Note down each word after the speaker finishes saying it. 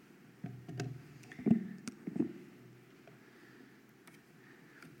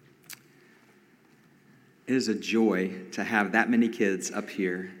It is a joy to have that many kids up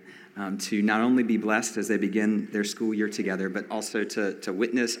here, to not only be blessed as they begin their school year together, but also to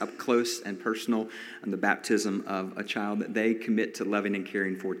witness up close and personal the baptism of a child that they commit to loving and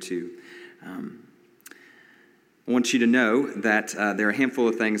caring for too. I want you to know that there are a handful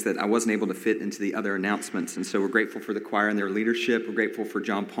of things that I wasn't able to fit into the other announcements, and so we're grateful for the choir and their leadership. We're grateful for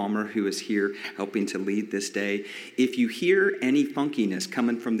John Palmer, who is here helping to lead this day. If you hear any funkiness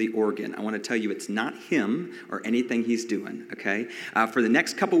coming from the organ, I want to tell you it's not him or anything he's doing, okay? For the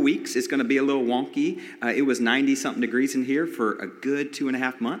next couple weeks, it's going to be a little wonky. It was 90-something degrees in here for a good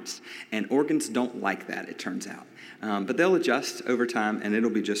 2.5 months, and organs don't like that, it turns out. But they'll adjust over time, and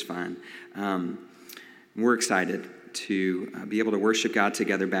it'll be just fine. We're excited to be able to worship God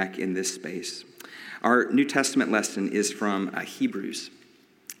together back in this space. Our New Testament lesson is from Hebrews,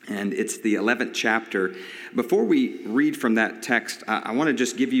 and it's the 11th chapter. Before we read from that text, I want to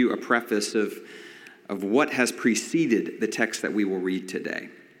just give you a preface of what has preceded the text that we will read today.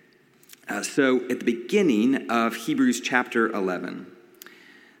 So at the beginning of Hebrews chapter 11,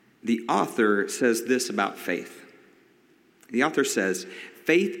 the author says this about faith. The author says,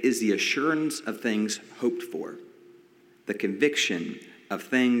 "Faith is the assurance of things hoped for, the conviction of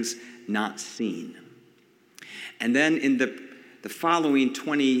things not seen." And then in the following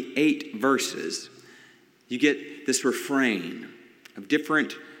 28 verses, you get this refrain of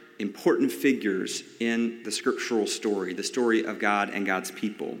different important figures in the scriptural story, the story of God and God's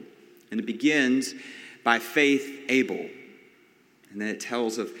people. And it begins by faith, Abel. And then it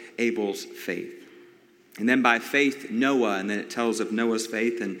tells of Abel's faith. And then by faith, Noah, and then it tells of Noah's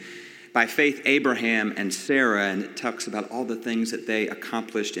faith. And by faith, Abraham and Sarah, and it talks about all the things that they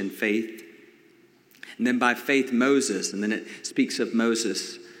accomplished in faith. And then by faith, Moses, and then it speaks of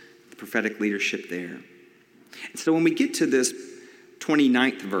Moses, the prophetic leadership there. And so when we get to this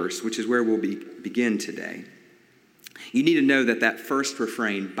 29th verse, which is where we'll begin today, you need to know that that first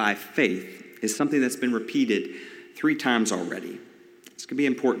refrain, by faith, is something that's been repeated 3 times already. It's going to be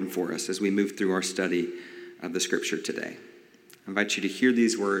important for us as we move through our study of the scripture today. I invite you to hear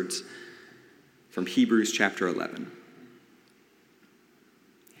these words from Hebrews chapter 11.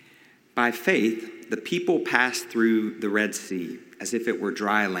 By faith, the people passed through the Red Sea as if it were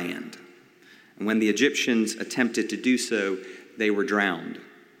dry land. And when the Egyptians attempted to do so, they were drowned.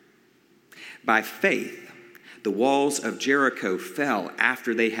 By faith, the walls of Jericho fell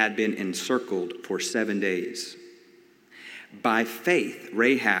after they had been encircled for 7 days. By faith,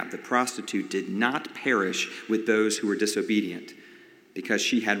 Rahab the prostitute did not perish with those who were disobedient, because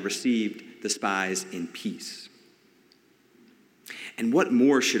she had received the spies in peace. And what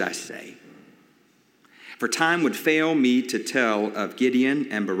more should I say? For time would fail me to tell of Gideon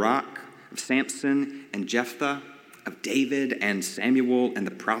and Barak, of Samson and Jephthah, of David and Samuel and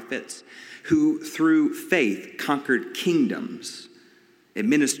the prophets, who through faith conquered kingdoms,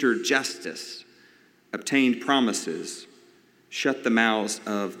 administered justice, obtained promises, shut the mouths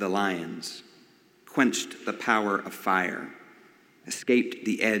of the lions, quenched the power of fire, escaped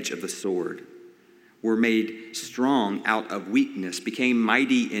the edge of the sword, were made strong out of weakness, became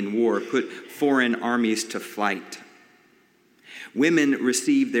mighty in war, put foreign armies to flight. Women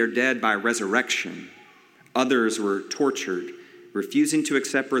received their dead by resurrection. Others were tortured, refusing to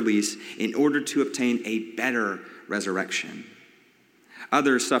accept release in order to obtain a better resurrection.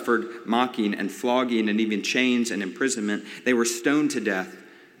 Others suffered mocking and flogging and even chains and imprisonment. They were stoned to death.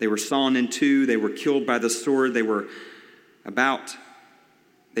 They were sawn in two. They were killed by the sword. They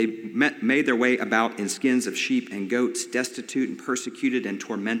made their way about in skins of sheep and goats, destitute and persecuted and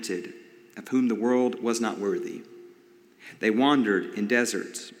tormented, of whom the world was not worthy. They wandered in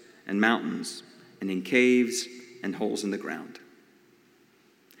deserts and mountains and in caves and holes in the ground.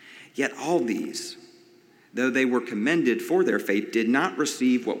 Yet all these, though they were commended for their faith, did not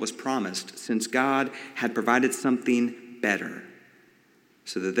receive what was promised, since God had provided something better,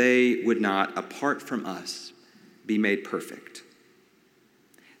 so that they would not, apart from us, be made perfect.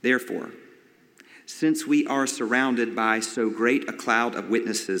 Therefore, since we are surrounded by so great a cloud of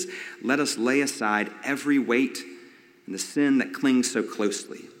witnesses, let us lay aside every weight and the sin that clings so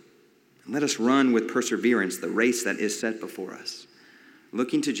closely, and let us run with perseverance the race that is set before us,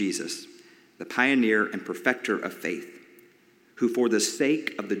 looking to Jesus, the pioneer and perfecter of faith, who for the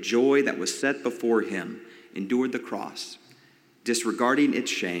sake of the joy that was set before him endured the cross, disregarding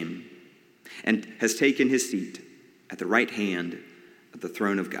its shame, and has taken his seat at the right hand of the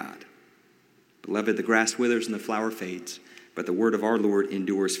throne of God. Beloved, the grass withers and the flower fades, but the word of our Lord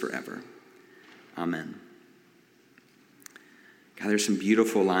endures forever. Amen. God, there's some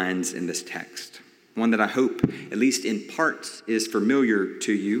beautiful lines in this text. One that I hope, at least in parts, is familiar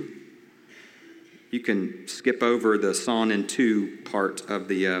to you. You can skip over the Son and 2 part of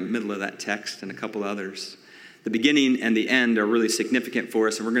the middle of that text and a couple others. The beginning and the end are really significant for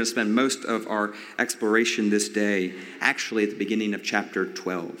us, and we're going to spend most of our exploration this day actually at the beginning of chapter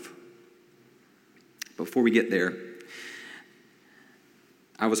 12. Before we get there,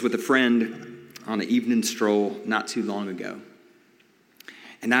 I was with a friend on an evening stroll not too long ago.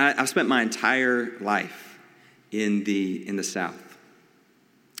 And I've spent my entire life in the South.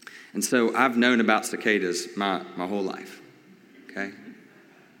 And so I've known about cicadas my whole life, okay?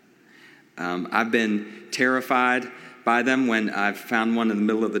 I've been terrified by them when I've found one in the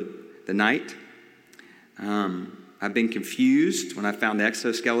middle of the night. I've been confused when I found the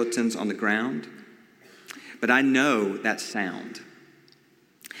exoskeletons on the ground. But I know that sound.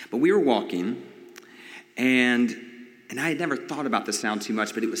 But we were walking, and I had never thought about the sound too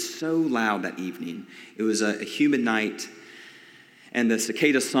much, but it was so loud that evening. It was a humid night, and the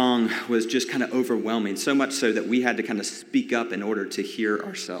cicada song was just kind of overwhelming, so much so that we had to kind of speak up in order to hear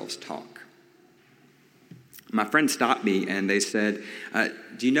ourselves talk. My friend stopped me, and they said,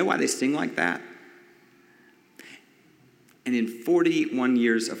 do you know why they sing like that? And in 41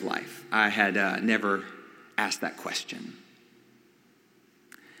 years of life, I had never asked that question.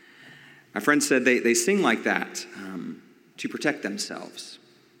 My friend said they sing like that to protect themselves.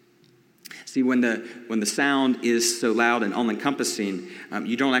 See, when the sound is so loud and all-encompassing,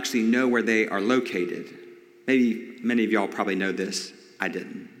 you don't actually know where they are located. Maybe many of y'all probably know this. I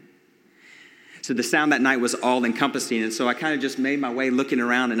didn't. So the sound that night was all-encompassing, and so I kind of just made my way looking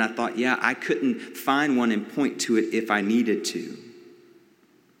around, and I thought, yeah, I couldn't find one and point to it if I needed to.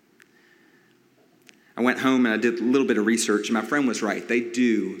 I went home and I did a little bit of research, and my friend was right. They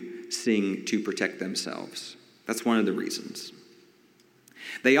do sing to protect themselves. That's one of the reasons.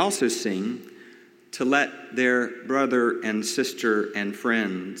 They also sing to let their brother and sister and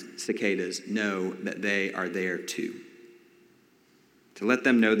friends, cicadas, know that they are there too. To let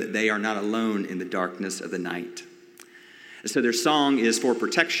them know that they are not alone in the darkness of the night. And so their song is for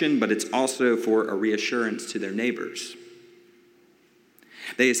protection, but it's also for a reassurance to their neighbors.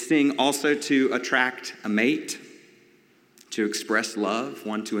 They sing also to attract a mate, to express love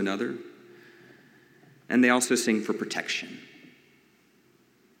one to another. And they also sing for protection.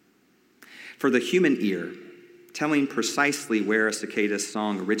 For the human ear, telling precisely where a cicada's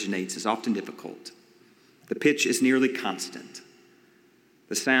song originates is often difficult. The pitch is nearly constant.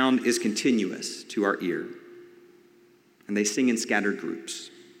 The sound is continuous to our ear. And they sing in scattered groups.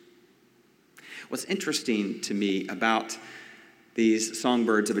 What's interesting to me about these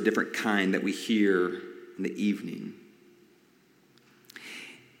songbirds of a different kind that we hear in the evening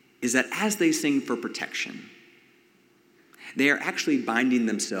is that as they sing for protection, they are actually binding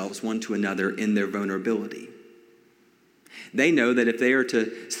themselves one to another in their vulnerability. They know that if they are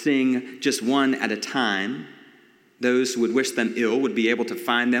to sing just one at a time, those who would wish them ill would be able to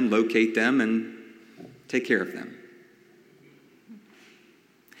find them, locate them, and take care of them.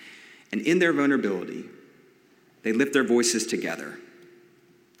 And in their vulnerability, they lift their voices together,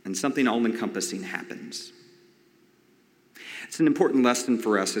 and something all-encompassing happens. It's an important lesson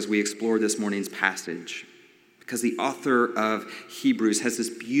for us as we explore this morning's passage, because the author of Hebrews has this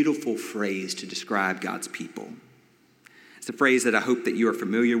beautiful phrase to describe God's people. It's a phrase that I hope that you are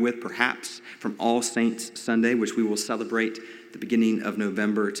familiar with, perhaps from All Saints Sunday, which we will celebrate the beginning of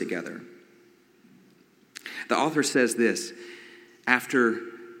November together. The author says this, after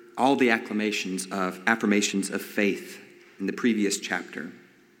all the affirmations of faith in the previous chapter.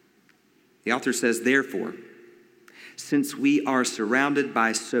 The author says, therefore, since we are surrounded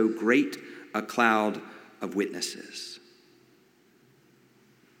by so great a cloud of witnesses.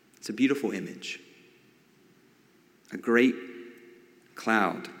 It's a beautiful image. A great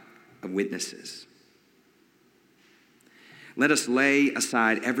cloud of witnesses. Let us lay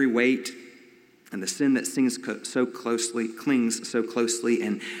aside every weight and the sin that clings so closely,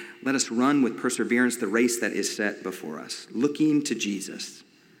 and let us run with perseverance the race that is set before us, looking to Jesus,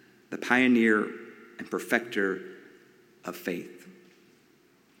 the pioneer and perfecter of faith.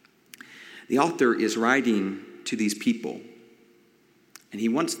 The author is writing to these people, and he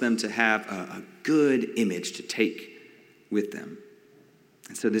wants them to have a good image to take with them.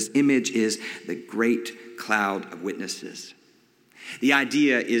 And so this image is the great cloud of witnesses. The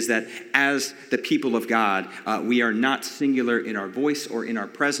idea is that as the people of God, we are not singular in our voice or in our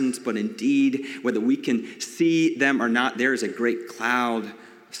presence, but indeed, whether we can see them or not, there is a great cloud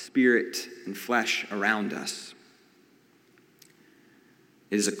of spirit and flesh around us.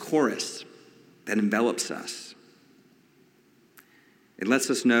 It is a chorus that envelops us. It lets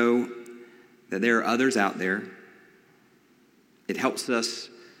us know that there are others out there. It helps us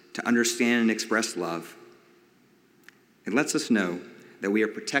to understand and express love. It lets us know that we are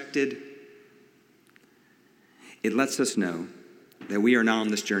protected. It lets us know that we are not on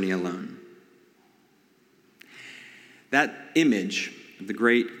this journey alone. That image of the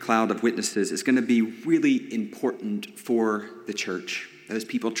great cloud of witnesses is going to be really important for the church, those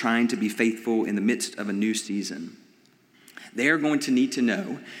people trying to be faithful in the midst of a new season. They are going to need to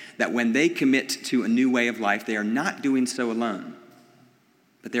know that when they commit to a new way of life, they are not doing so alone,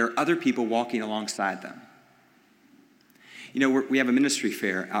 but there are other people walking alongside them. You know, we have a ministry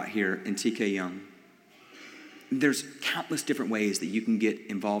fair out here in TK Young. There's countless different ways that you can get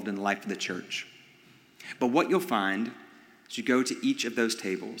involved in the life of the church. But what you'll find as you go to each of those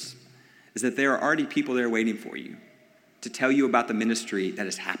tables is that there are already people there waiting for you to tell you about the ministry that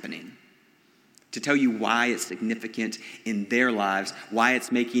is happening, to tell you why it's significant in their lives, why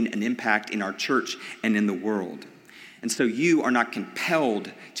it's making an impact in our church and in the world. And so you are not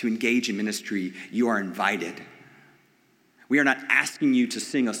compelled to engage in ministry, you are invited. We are not asking you to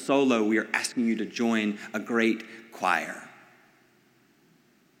sing a solo, we are asking you to join a great choir.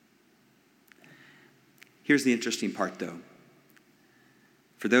 Here's the interesting part, though.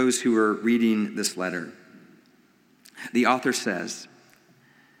 For those who are reading this letter, the author says,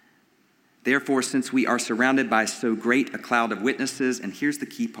 "Therefore, since we are surrounded by so great a cloud of witnesses," and here's the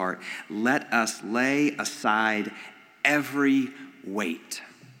key part, "let us lay aside every weight."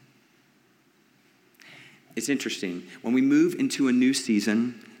 It's interesting. When we move into a new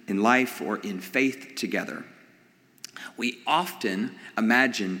season in life or in faith together, we often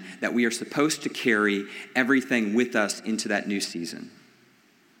imagine that we are supposed to carry everything with us into that new season.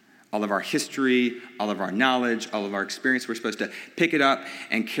 All of our history, all of our knowledge, all of our experience, we're supposed to pick it up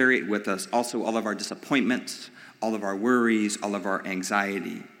and carry it with us. Also, all of our disappointments, all of our worries, all of our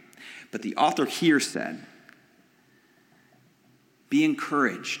anxiety. But the author here said, be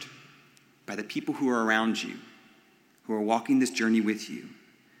encouraged by the people who are around you, who are walking this journey with you,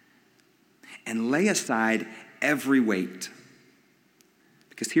 and lay aside every weight.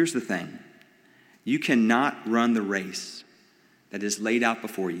 Because here's the thing, you cannot run the race that is laid out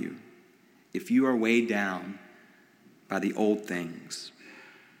before you if you are weighed down by the old things.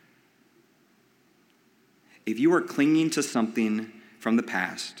 If you are clinging to something from the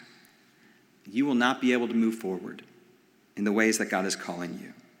past, you will not be able to move forward in the ways that God is calling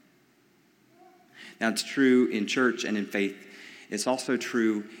you. Now, it's true in church and in faith. It's also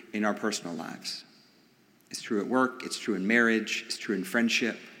true in our personal lives. It's true at work. It's true in marriage. It's true in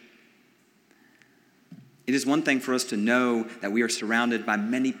friendship. It is one thing for us to know that we are surrounded by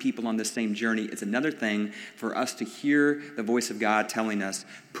many people on the same journey. It's another thing for us to hear the voice of God telling us,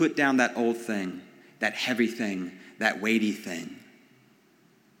 put down that old thing, that heavy thing, that weighty thing.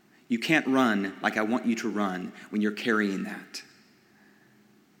 You can't run like I want you to run when you're carrying that.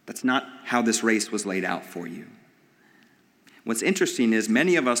 That's not how this race was laid out for you. What's interesting is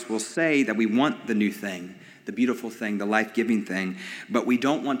many of us will say that we want the new thing, the beautiful thing, the life-giving thing, but we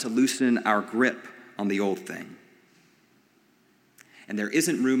don't want to loosen our grip on the old thing. And there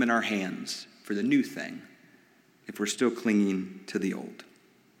isn't room in our hands for the new thing if we're still clinging to the old.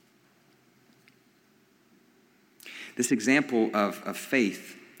 This example of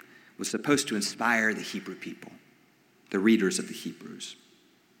faith was supposed to inspire the Hebrew people, the readers of the Hebrews.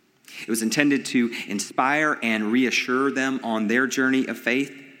 It was intended to inspire and reassure them on their journey of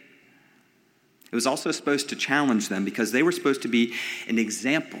faith. It was also supposed to challenge them because they were supposed to be an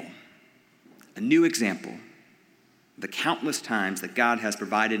example, a new example, the countless times that God has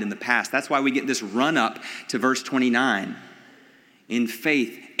provided in the past. That's why we get this run up to verse 29. In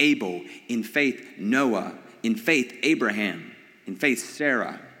faith, Abel. In faith, Noah. In faith, Abraham. In faith,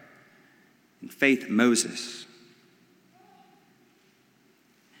 Sarah. In faith, Moses.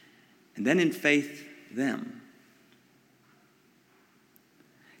 And then in faith, them.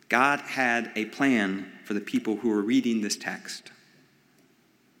 God had a plan for the people who were reading this text.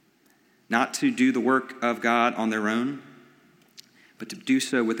 Not to do the work of God on their own, but to do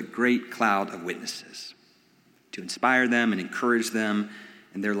so with a great cloud of witnesses, to inspire them and encourage them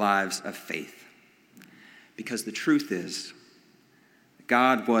in their lives of faith. Because the truth is,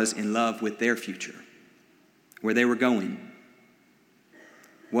 God was in love with their future, where they were going,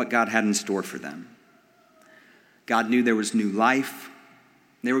 what God had in store for them. God knew there was new life.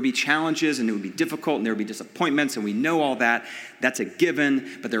 There would be challenges, and it would be difficult, and there would be disappointments, and we know all that. That's a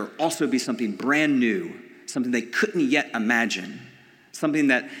given, but there will also be something brand new, something they couldn't yet imagine, something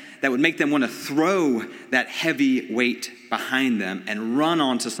that would make them want to throw that heavy weight behind them and run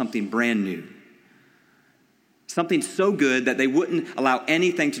on to something brand new. Something so good that they wouldn't allow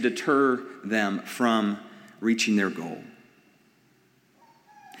anything to deter them from reaching their goal.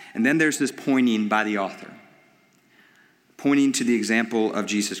 And then there's this pointing by the author, pointing to the example of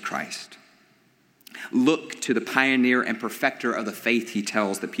Jesus Christ. Look to the pioneer and perfecter of the faith, he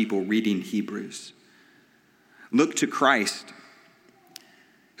tells the people reading Hebrews. Look to Christ,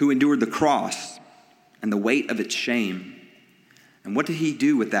 who endured the cross and the weight of its shame. And what did he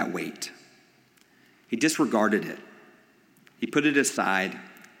do with that weight? He disregarded it. He put it aside.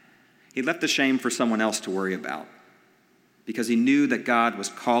 He left the shame for someone else to worry about because he knew that God was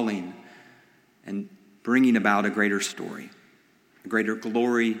calling and bringing about a greater story, a greater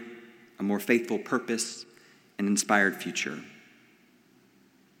glory, a more faithful purpose, an inspired future.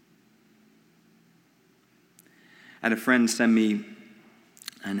 I had a friend send me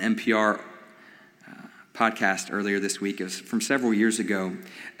an NPR podcast earlier this week. It was from several years ago.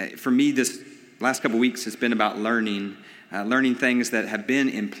 For me, this last couple of weeks has been about learning things that have been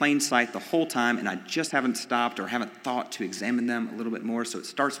in plain sight the whole time, and I just haven't stopped or haven't thought to examine them a little bit more. So it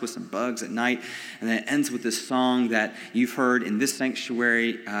starts with some bugs at night, and then it ends with this song that you've heard in this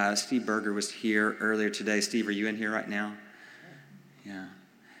sanctuary. Steve Berger was here earlier today. Steve, are you in here right now?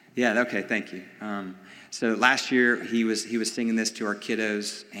 Yeah. Okay. Thank you. So last year he was singing this to our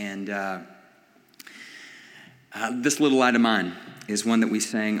kiddos, and This Little Light of Mine is one that we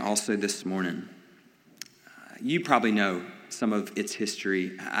sang also this morning. You probably know some of its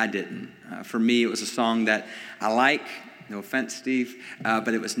history. I didn't. For me, it was a song that I like. No offense, Steve,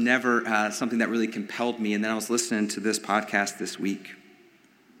 but it was never something that really compelled me. And then I was listening to this podcast this week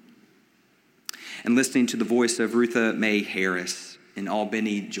and listening to the voice of Rutha Mae Harris in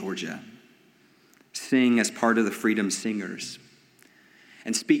Albany, Georgia, sing as part of the Freedom Singers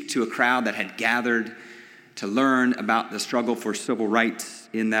and speak to a crowd that had gathered to learn about the struggle for civil rights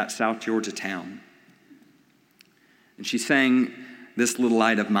in that South Georgia town. And she sang This Little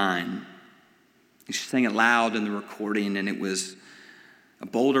Light of Mine. And she sang it loud in the recording, and it was a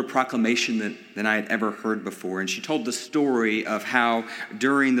bolder proclamation than I had ever heard before. And she told the story of how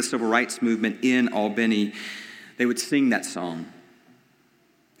during the civil rights movement in Albany, they would sing that song.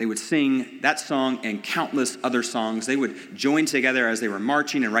 They would sing that song and countless other songs. They would join together as they were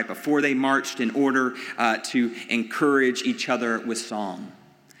marching and right before they marched in order to encourage each other with song.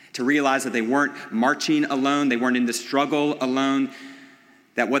 To realize that they weren't marching alone, they weren't in the struggle alone,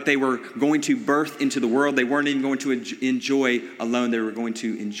 that what they were going to birth into the world, they weren't even going to enjoy alone. They were going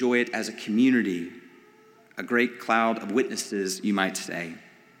to enjoy it as a community, a great cloud of witnesses, you might say.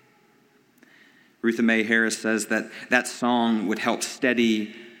 Rutha Mae Harris says that song would help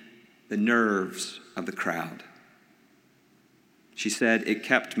steady the nerves of the crowd. She said, it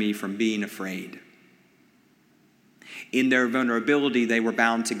kept me from being afraid. In their vulnerability, they were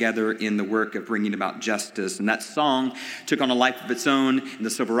bound together in the work of bringing about justice. And that song took on a life of its own in the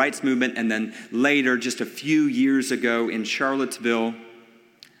civil rights movement. And then later, just a few years ago in Charlottesville,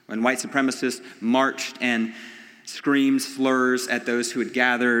 when white supremacists marched and screamed slurs at those who had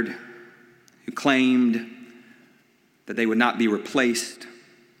gathered, who claimed that they would not be replaced,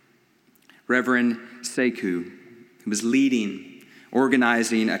 Reverend Sekou, who was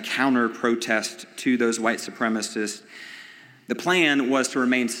organizing a counter-protest to those white supremacists. The plan was to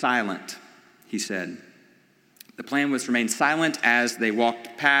remain silent, he said. The plan was to remain silent as they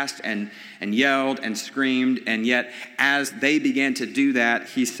walked past and yelled and screamed, and yet as they began to do that,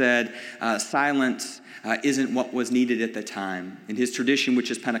 he said, silence isn't what was needed at the time. In his tradition,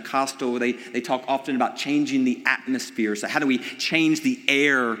 which is Pentecostal, they talk often about changing the atmosphere. So how do we change the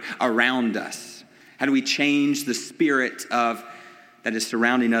air around us? How do we change the spirit that is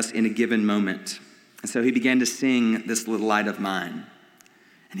surrounding us in a given moment? And so he began to sing This Little Light of Mine.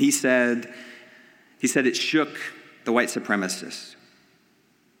 And he said it shook the white supremacists.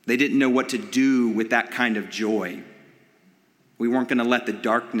 They didn't know what to do with that kind of joy. We weren't going to let the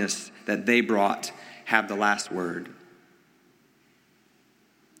darkness that they brought have the last word.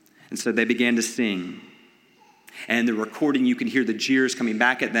 And so they began to sing. And the recording, you could hear the jeers coming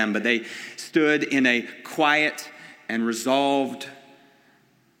back at them, but they stood in a quiet and resolved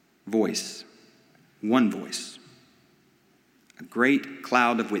voice, one voice, a great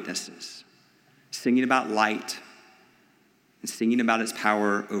cloud of witnesses, singing about light and singing about its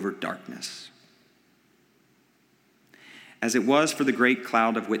power over darkness. As it was for the great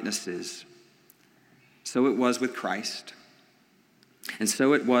cloud of witnesses, so it was with Christ. And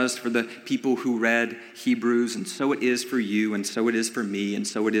so it was for the people who read Hebrews, and so it is for you, and so it is for me, and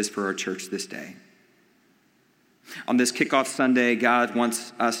so it is for our church this day. On this kickoff Sunday, God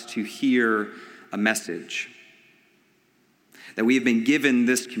wants us to hear a message. That we have been given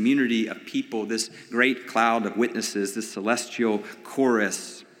this community of people, this great cloud of witnesses, this celestial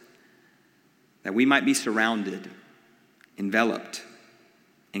chorus, that we might be surrounded, enveloped,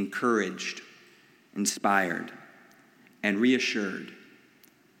 encouraged, inspired, and reassured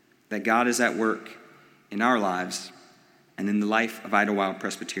that God is at work in our lives and in the life of Idlewild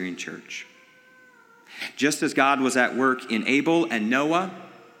Presbyterian Church. Just as God was at work in Abel and Noah,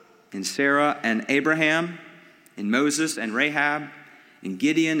 in Sarah and Abraham, in Moses and Rahab, in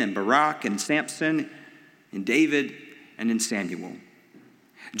Gideon and Barak and Samson, in David and in Samuel.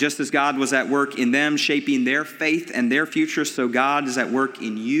 Just as God was at work in them, shaping their faith and their future, so God is at work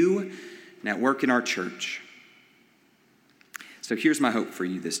in you and at work in our church. So here's my hope for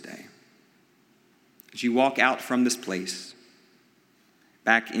you this day. As you walk out from this place,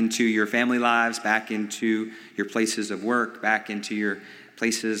 back into your family lives, back into your places of work, back into your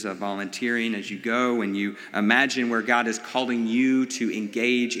places of volunteering, as you go and you imagine where God is calling you to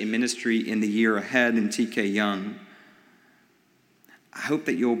engage in ministry in the year ahead in TK Young, I hope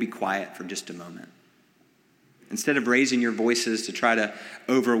that you'll be quiet for just a moment. Instead of raising your voices to try to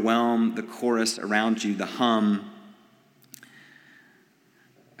overwhelm the chorus around you, the hum,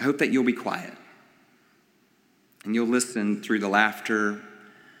 I hope that you'll be quiet. And you'll listen through the laughter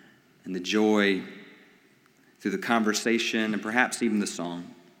and the joy, through the conversation, and perhaps even the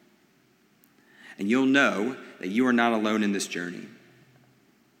song. And you'll know that you are not alone in this journey.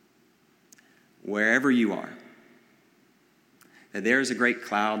 Wherever you are, that there is a great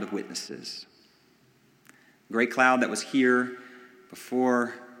cloud of witnesses. A great cloud that was here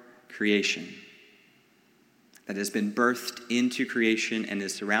before creation, that has been birthed into creation and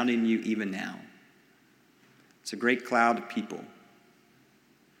is surrounding you even now. It's a great cloud of people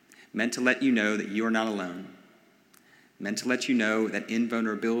meant to let you know that you are not alone, meant to let you know that in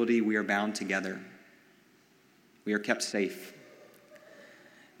vulnerability we are bound together. We are kept safe,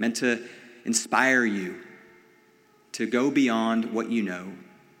 meant to inspire you to go beyond what you know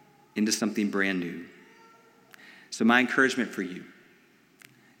into something brand new. So my encouragement for you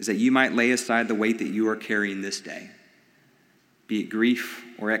is that you might lay aside the weight that you are carrying this day, be it grief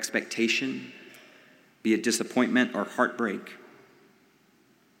or expectation, be it disappointment or heartbreak,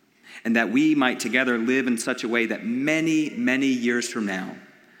 and that we might together live in such a way that many, many years from now,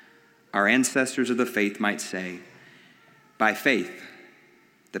 our ancestors of the faith might say, by faith,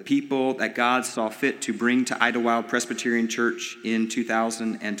 the people that God saw fit to bring to Idlewild Presbyterian Church in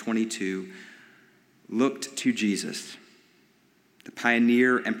 2022 looked to Jesus, the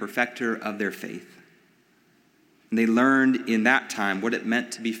pioneer and perfecter of their faith. And they learned in that time what it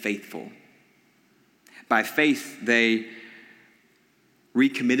meant to be faithful. By faith, they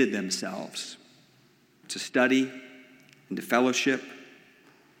recommitted themselves to study and to fellowship,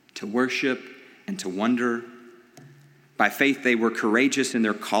 to worship and to wonder. By faith, they were courageous in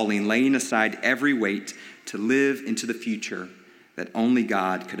their calling, laying aside every weight to live into the future that only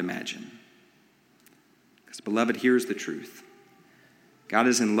God could imagine. Because, beloved, here's the truth. God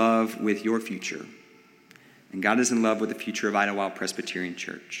is in love with your future, and God is in love with the future of Idlewild Presbyterian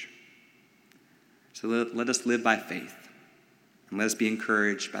Church. So let us live by faith, and let us be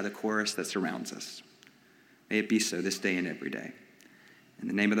encouraged by the chorus that surrounds us. May it be so this day and every day. In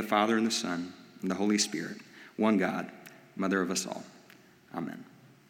the name of the Father, and the Son, and the Holy Spirit, one God, Mother of us all. Amen.